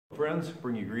friends.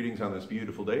 Bring you greetings on this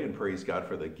beautiful day and praise God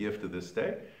for the gift of this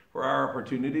day, for our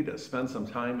opportunity to spend some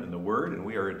time in the Word. And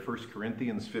we are at 1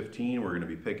 Corinthians 15. We're going to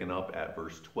be picking up at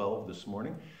verse 12 this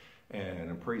morning.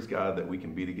 And praise God that we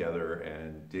can be together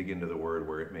and dig into the Word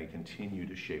where it may continue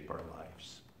to shape our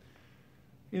lives.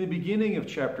 In the beginning of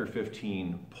chapter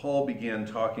 15, Paul began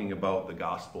talking about the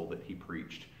gospel that he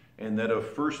preached, and that of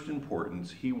first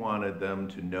importance, he wanted them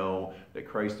to know that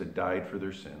Christ had died for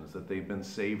their sins, that they've been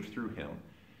saved through him.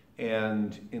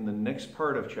 And in the next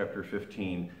part of chapter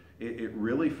 15, it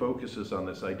really focuses on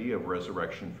this idea of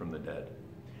resurrection from the dead.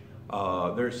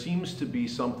 There seems to be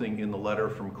something in the letter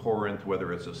from Corinth,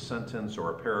 whether it's a sentence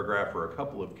or a paragraph or a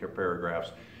couple of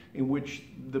paragraphs, in which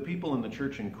the people in the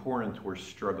church in Corinth were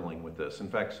struggling with this. In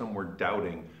fact, some were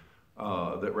doubting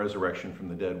that resurrection from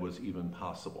the dead was even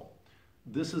possible.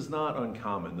 This is not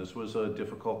uncommon. This was a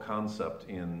difficult concept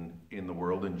in the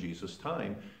world in Jesus'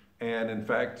 time. And in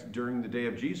fact, during the day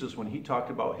of Jesus, when he talked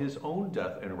about his own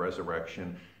death and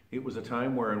resurrection, it was a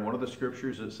time where in one of the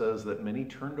scriptures it says that many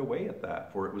turned away at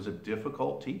that, for it was a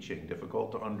difficult teaching,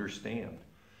 difficult to understand.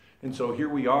 And so here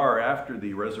we are after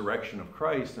the resurrection of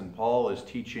Christ, and Paul is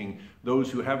teaching those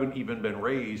who haven't even been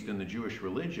raised in the Jewish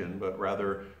religion, but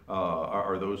rather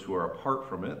are those who are apart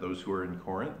from it, those who are in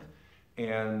Corinth.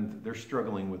 And they're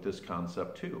struggling with this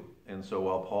concept too. And so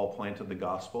while Paul planted the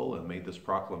gospel and made this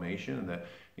proclamation that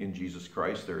in Jesus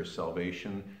Christ there is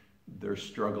salvation, they're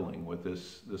struggling with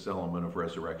this element of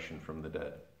resurrection from the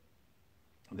dead.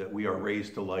 That we are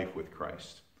raised to life with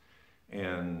Christ.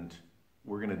 And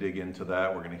we're going to dig into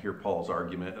that. We're going to hear Paul's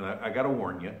argument. And I got to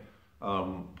warn you,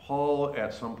 Paul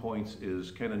at some points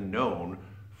is kind of known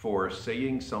for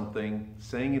saying something,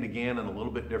 saying it again in a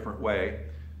little bit different way,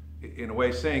 in a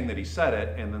way saying that he said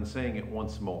it and then saying it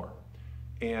once more.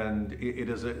 And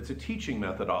it's a teaching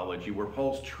methodology where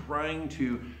Paul's trying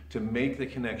to make the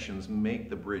connections,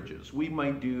 make the bridges. We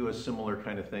might do a similar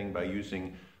kind of thing by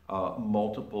using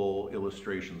multiple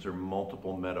illustrations or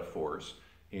multiple metaphors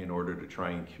in order to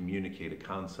try and communicate a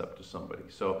concept to somebody.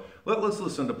 So let's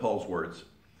listen to Paul's words.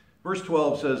 Verse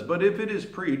 12 says, "But if it is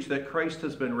preached that Christ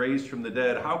has been raised from the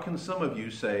dead, how can some of you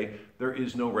say there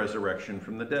is no resurrection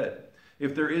from the dead?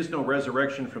 If there is no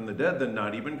resurrection from the dead, then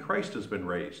not even Christ has been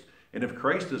raised. And if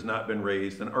Christ has not been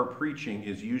raised, then our preaching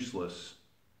is useless,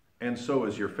 and so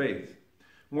is your faith.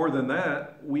 More than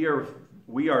that, we are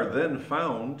then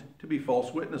found to be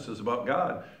false witnesses about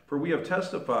God, for we have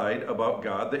testified about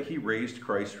God that he raised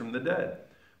Christ from the dead.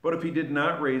 But if he did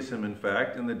not raise him, in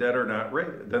fact, and the dead are not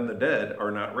then the dead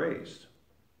are not raised.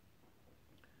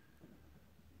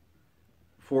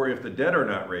 For if the dead are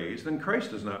not raised, then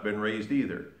Christ has not been raised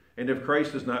either. And if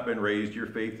Christ has not been raised, your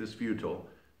faith is futile.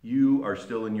 You are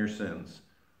still in your sins.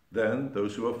 Then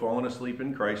those who have fallen asleep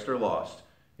in Christ are lost.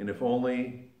 And if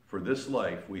only for this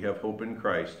life we have hope in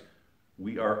Christ,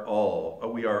 we are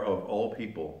of all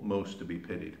people most to be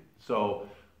pitied." So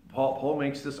Paul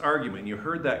makes this argument. You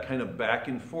heard that kind of back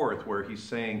and forth where he's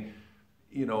saying,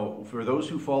 for those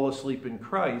who fall asleep in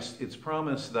Christ, it's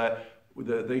promised that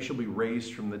they shall be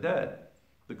raised from the dead.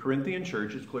 The Corinthian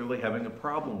church is clearly having a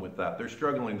problem with that. They're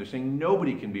struggling. They're saying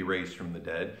nobody can be raised from the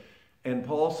dead. And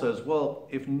Paul says, well,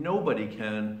 if nobody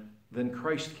can, then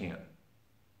Christ can.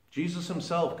 Jesus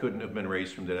himself couldn't have been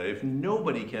raised from the dead. If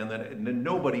nobody can, then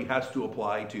nobody has to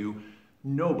apply to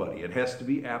nobody. It has to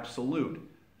be absolute.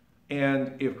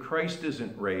 And if Christ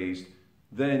isn't raised,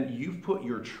 then you've put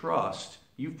your trust,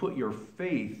 you've put your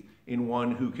faith in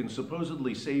one who can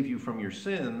supposedly save you from your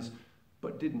sins,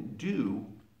 but didn't do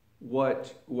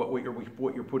what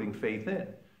you're putting faith in.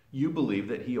 You believe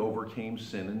that he overcame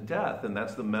sin and death, and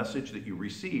that's the message that you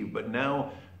receive. But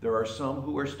now there are some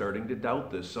who are starting to doubt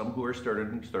this, some who are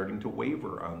starting to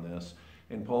waver on this.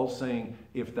 And Paul's saying,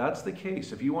 if that's the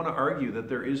case, if you want to argue that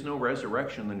there is no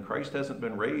resurrection, then Christ hasn't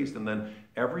been raised, and then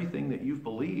everything that you've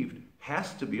believed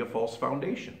has to be a false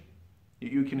foundation.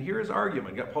 You can hear his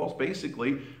argument. Paul's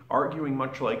basically arguing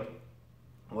much like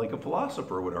a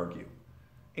philosopher would argue.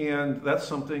 And that's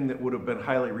something that would have been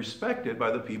highly respected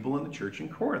by the people in the church in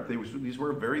Corinth. These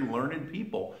were very learned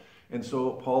people. And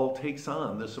so Paul takes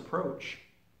on this approach.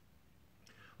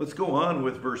 Let's go on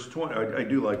with verse 20. I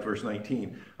do like verse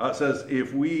 19. It says,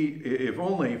 if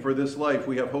only for this life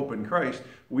we have hope in Christ,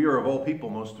 we are of all people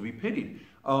most to be pitied.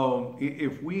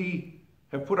 If we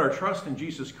have put our trust in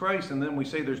Jesus Christ and then we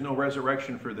say there's no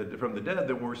resurrection from the dead,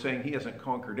 then we're saying he hasn't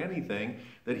conquered anything,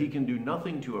 that he can do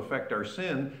nothing to affect our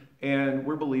sin, and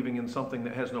we're believing in something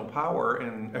that has no power,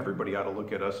 and everybody ought to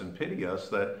look at us and pity us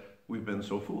that we've been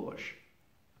so foolish.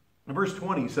 And verse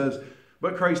 20 says,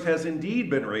 "But Christ has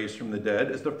indeed been raised from the dead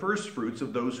as the first fruits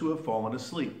of those who have fallen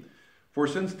asleep. For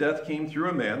since death came through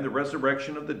a man, the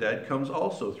resurrection of the dead comes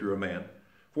also through a man.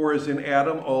 For as in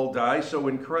Adam all die, so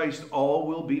in Christ all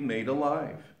will be made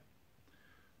alive.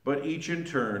 But each in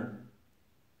turn,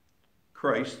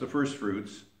 Christ, the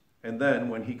firstfruits, and then,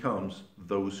 when he comes,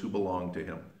 those who belong to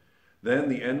him. Then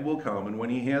the end will come, and when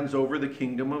he hands over the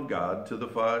kingdom of God to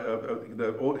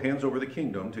hands over the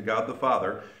kingdom to God the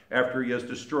Father, after he has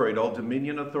destroyed all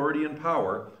dominion, authority, and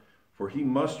power, for he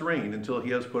must reign until he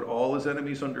has put all his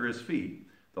enemies under his feet.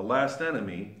 The last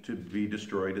enemy to be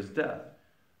destroyed is death,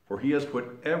 for he has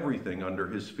put everything under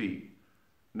his feet.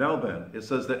 Now then, it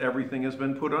says that everything has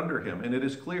been put under him, and it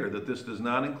is clear that this does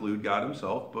not include God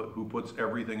himself, but who puts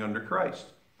everything under Christ.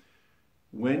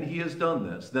 When he has done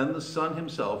this, then the Son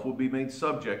himself will be made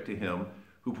subject to him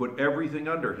who put everything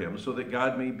under him, so that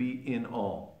God may be in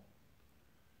all.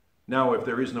 Now, if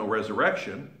there is no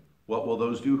resurrection, what will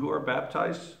those do who are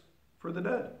baptized for the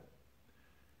dead?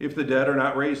 If the dead are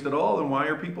not raised at all, then why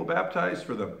are people baptized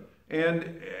for them?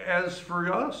 And as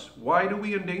for us, why do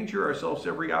we endanger ourselves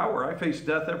every hour? I face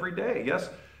death every day. Yes,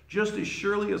 just as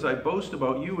surely as I boast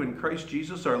about you in Christ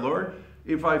Jesus our Lord,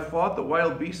 if I fought the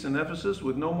wild beasts in Ephesus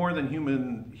with no more than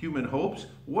human hopes,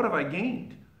 what have I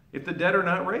gained? If the dead are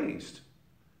not raised,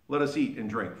 let us eat and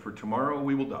drink, for tomorrow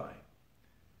we will die.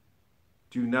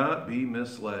 Do not be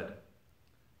misled.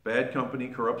 Bad company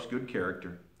corrupts good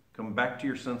character. Come back to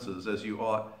your senses as you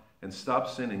ought, and stop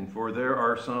sinning, for there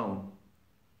are some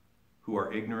who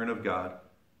are ignorant of God.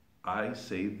 I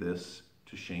say this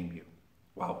to shame you.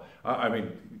 Wow. I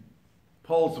mean,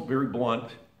 Paul's very blunt,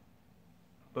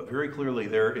 but very clearly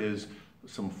there is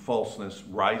some falseness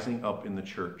rising up in the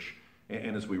church.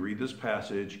 And as we read this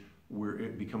passage,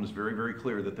 it becomes very, very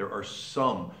clear that there are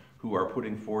some who are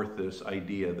putting forth this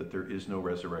idea that there is no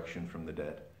resurrection from the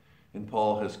dead. And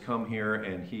Paul has come here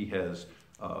and he's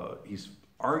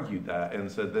argued that and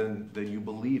said, then you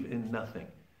believe in nothing.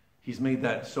 He's made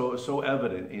that so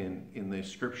evident in the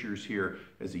scriptures here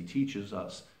as he teaches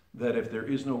us that if there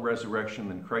is no resurrection,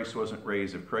 then Christ wasn't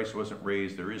raised. If Christ wasn't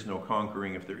raised, there is no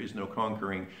conquering. If there is no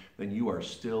conquering, then you are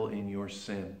still in your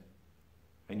sin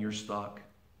and you're stuck.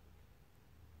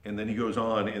 And then he goes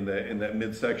on in that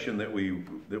midsection that we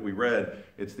read.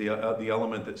 It's the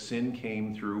element that sin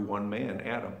came through one man,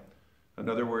 Adam. In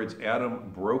other words,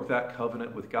 Adam broke that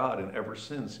covenant with God, and ever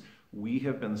since we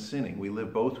have been sinning. We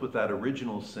live both with that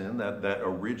original sin, that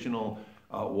original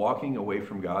walking away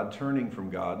from God, turning from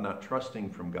God, not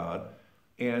trusting from God,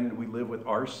 and we live with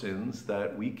our sins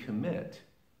that we commit.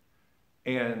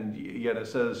 And yet it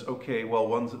says, okay,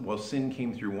 well, sin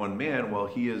came through one man. Well,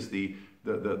 he is the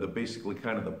basically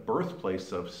kind of the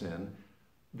birthplace of sin.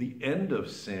 The end of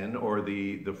sin, or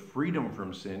the freedom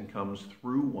from sin, comes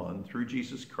through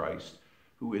Jesus Christ,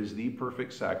 who is the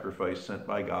perfect sacrifice sent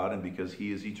by God, and because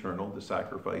he is eternal, the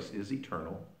sacrifice is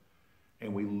eternal,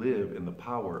 and we live in the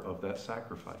power of that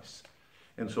sacrifice.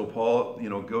 And so Paul,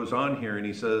 goes on here and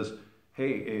he says,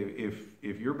 hey,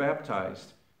 if you're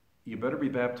baptized, you better be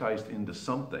baptized into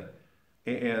something.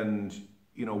 And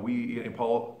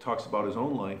Paul talks about his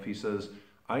own life. He says,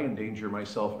 I endanger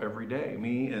myself every day.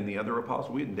 Me and the other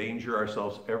apostles, we endanger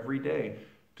ourselves every day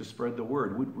to spread the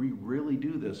word. Would we really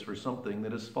do this for something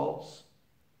that is false?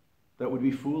 That would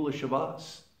be foolish of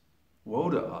us.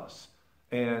 Woe to us.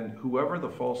 And whoever the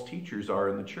false teachers are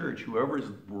in the church, whoever is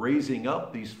raising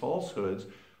up these falsehoods,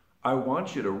 I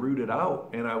want you to root it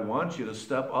out, and I want you to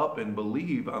step up and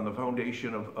believe on the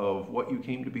foundation of what you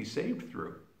came to be saved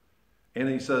through. And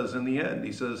he says, in the end,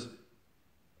 he says,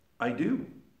 I do.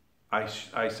 I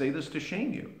say this to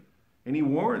shame you. And he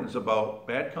warns about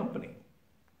bad company.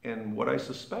 And what I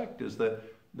suspect is that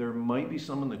there might be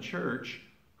some in the church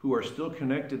who are still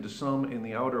connected to some in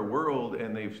the outer world,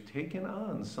 and they've taken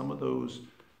on some of those,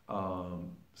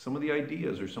 some of the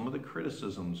ideas or some of the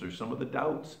criticisms or some of the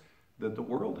doubts that the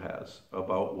world has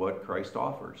about what Christ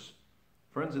offers.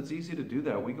 Friends, it's easy to do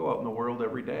that. We go out in the world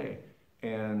every day,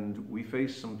 and we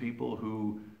face some people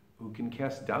who can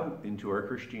cast doubt into our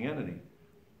Christianity.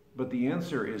 But the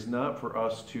answer is not for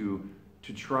us to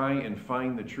try and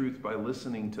find the truth by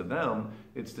listening to them.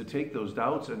 It's to take those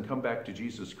doubts and come back to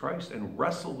Jesus Christ and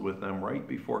wrestle with them right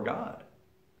before God.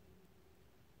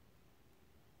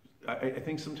 I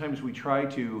think sometimes we try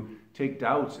to take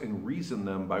doubts and reason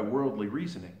them by worldly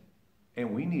reasoning.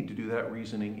 And we need to do that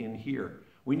reasoning in here.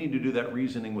 We need to do that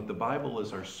reasoning with the Bible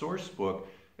as our source book,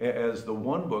 as the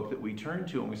one book that we turn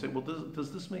to, and we say, well,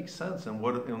 does this make sense in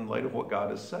light of what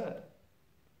God has said?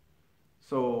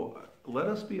 So let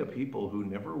us be a people who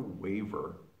never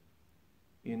waver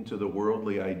into the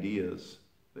worldly ideas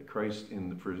that Christ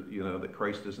that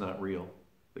Christ is not real,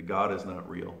 that God is not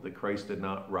real, that Christ did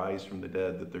not rise from the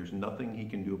dead, that there's nothing he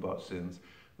can do about sins.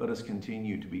 Let us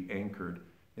continue to be anchored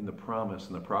in the promise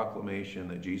and the proclamation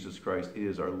that Jesus Christ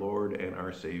is our Lord and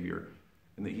our Savior,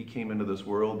 and that he came into this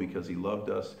world because he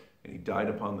loved us, and he died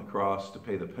upon the cross to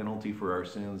pay the penalty for our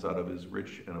sins out of his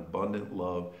rich and abundant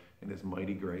love and his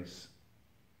mighty grace.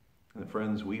 And that,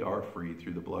 friends, we are free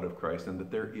through the blood of Christ, and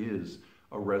that there is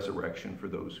a resurrection for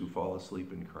those who fall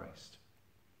asleep in Christ.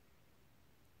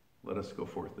 Let us go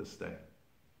forth this day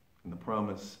in the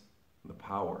promise and the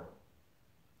power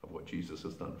of what Jesus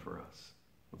has done for us.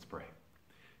 Let's pray.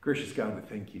 Gracious God, we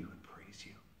thank you and praise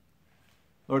you.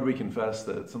 Lord, we confess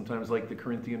that sometimes, like the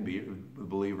Corinthian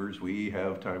believers, we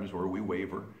have times where we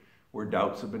waver, where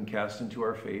doubts have been cast into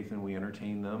our faith and we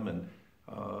entertain them.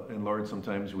 And Lord,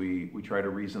 sometimes we try to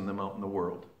reason them out in the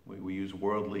world. We use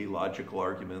worldly, logical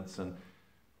arguments, and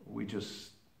we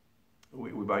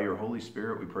by your Holy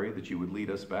Spirit, we pray that you would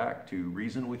lead us back to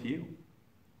reason with you,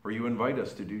 for you invite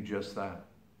us to do just that.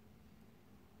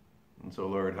 And so,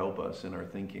 Lord, help us in our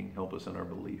thinking, help us in our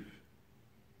belief,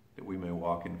 that we may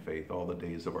walk in faith all the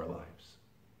days of our lives.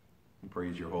 And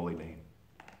praise your holy name.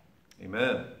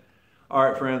 Amen. All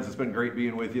right, friends, it's been great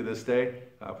being with you this day.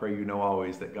 I pray you know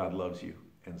always that God loves you,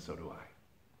 and so do I.